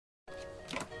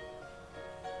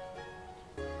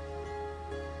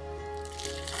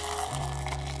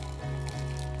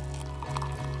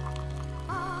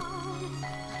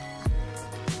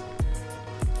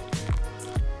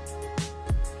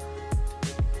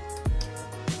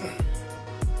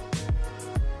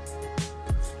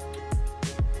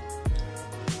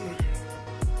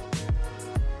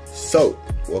So,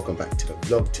 welcome back to the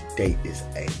vlog. Today is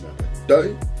another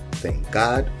day, thank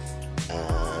God.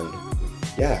 And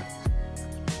yeah,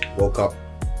 woke up,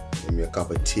 made me a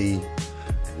cup of tea,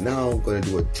 and now I'm gonna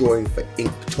do a drawing for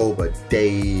Inktober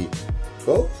Day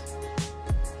 12.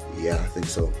 Yeah, I think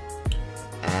so.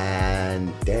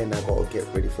 And then I gotta get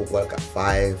ready for work at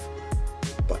 5.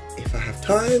 But if I have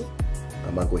time,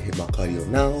 I might go hit my cardio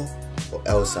now, or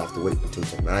else I have to wait until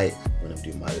tonight when I'm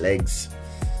doing my legs.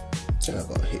 Then I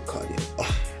gotta hit cardio.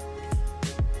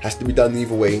 Has to be done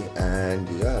either way. And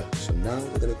yeah, so now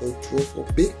we're gonna go draw for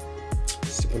a bit,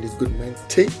 sip on this good man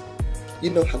tea, you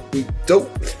know how we do,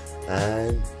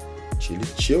 and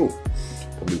chill.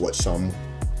 Probably watch some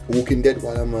Walking Dead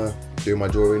while I'm doing my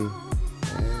drawing.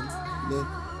 And yeah,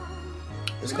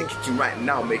 I'm in the kitchen right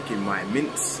now making my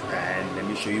mince, and let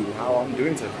me show you how I'm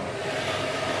doing so far.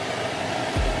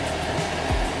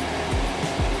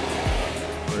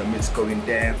 Got the mince going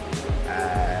there.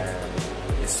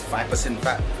 It's 5%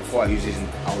 fat. Before I was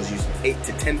using 8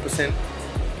 to 10%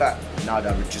 fat. Now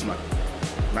that I've reduced my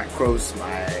macros,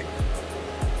 my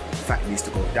fat needs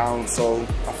to go down. So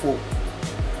I thought,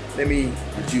 let me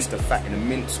reduce the fat in the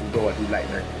mince. Although I do like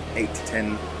the 8 to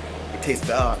 10, it tastes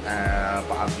better.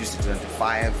 But I've reduced it down to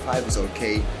 5. 5 is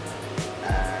okay.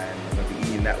 And I'm gonna be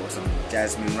eating that with some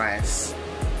jasmine rice.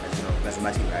 You know,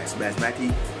 basmati rice,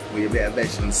 basmati with a bit of veg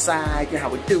on the side. You know how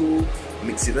we do.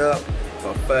 Mix it up.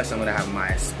 But first I'm gonna have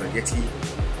my spaghetti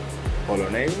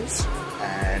bolognese,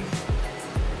 and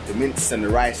the mince and the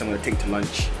rice I'm gonna take to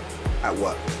lunch at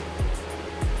work.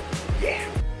 Yeah.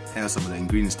 Here are some of the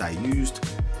ingredients that I used.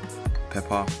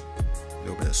 Pepper, a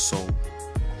little bit of salt,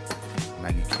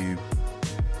 Maggi cube,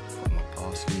 got my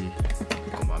parsley,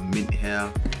 got my mint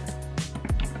here,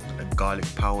 the garlic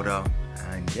powder,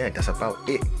 and yeah, that's about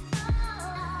it.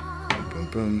 Boom,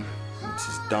 boom, this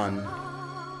is done.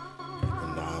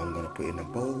 Put it in a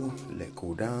bowl, let it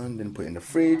cool down, then put it in the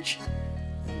fridge.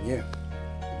 And yeah,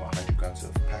 about 100 grams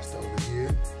of pasta over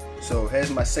here. So here's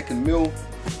my second meal.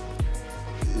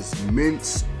 It's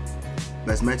mince,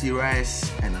 basmati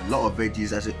rice, and a lot of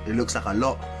veggies. As it looks like a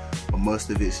lot, but most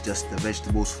of it's just the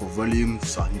vegetables for volume,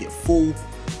 so I can get full.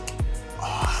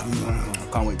 I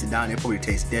can't wait to down it. Probably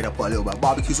tastes dead. I put a little bit of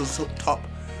barbecue sauce on top.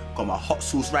 Got my hot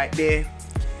sauce right there.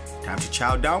 Time to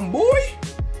chow down, boy.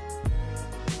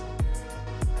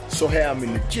 So here I'm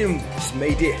in the gym, just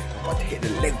made it, about to hit the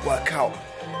leg workout.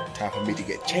 Time for me to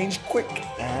get changed quick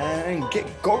and get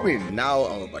going. Now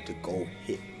I'm about to go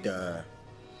hit the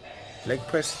leg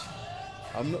press.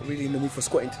 I'm not really in the mood for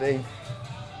squatting today.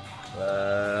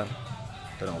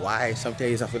 Don't know why, some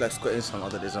days I feel like squatting, some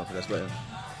other days I don't feel like squatting.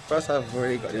 First I've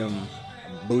already got them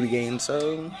booty gain,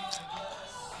 so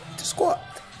to squat.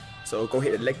 So go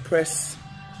hit the leg press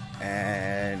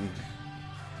and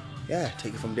yeah,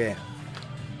 take it from there.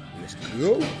 Let's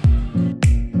go.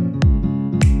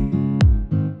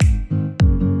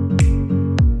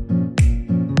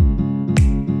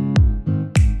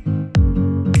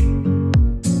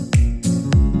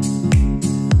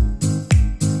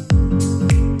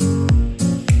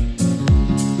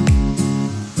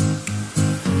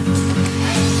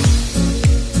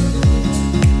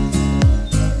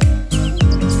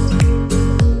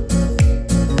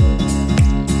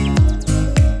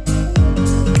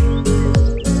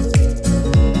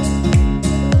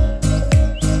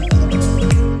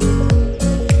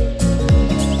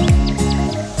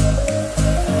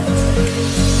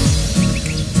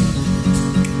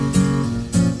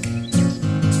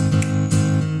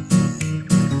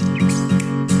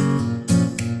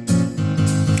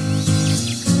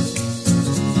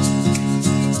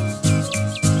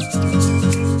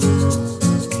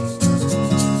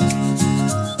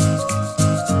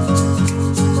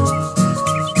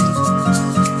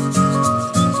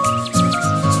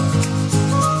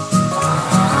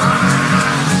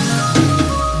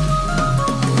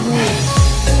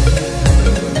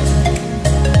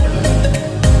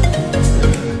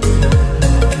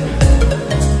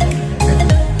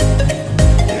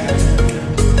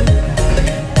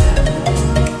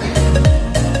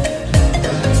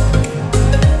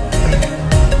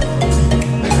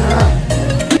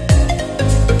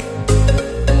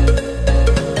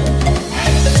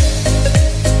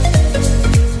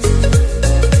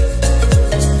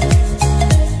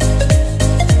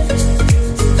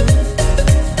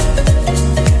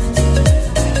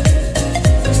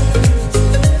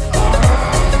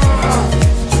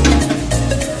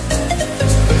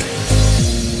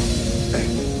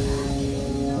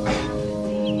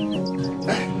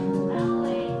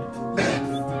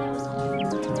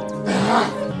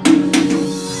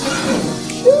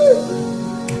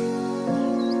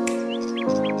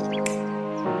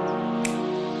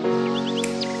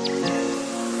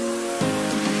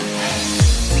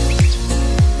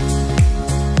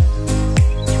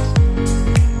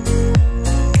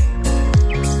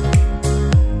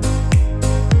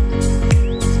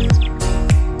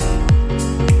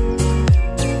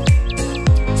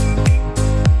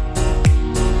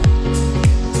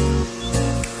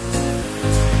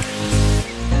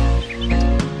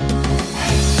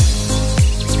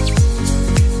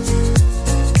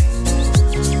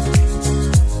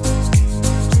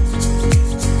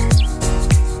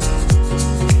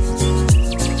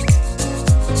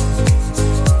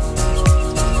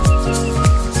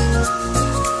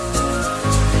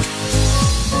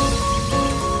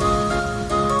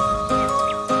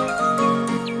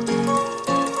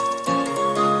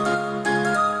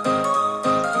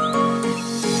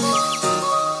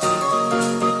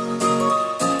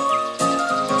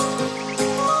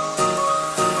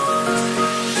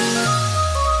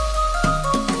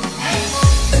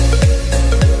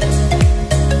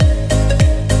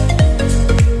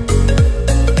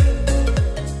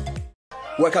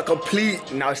 workout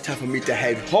complete. Now it's time for me to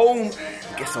head home,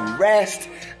 get some rest,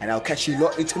 and I'll catch you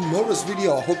lot in tomorrow's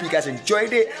video. I hope you guys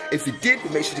enjoyed it. If you did,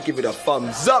 make sure to give it a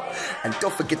thumbs up. And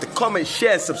don't forget to comment,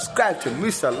 share, and subscribe to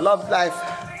Musa Love Life.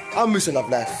 I'm Musa Love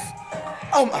Life.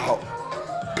 I'm out.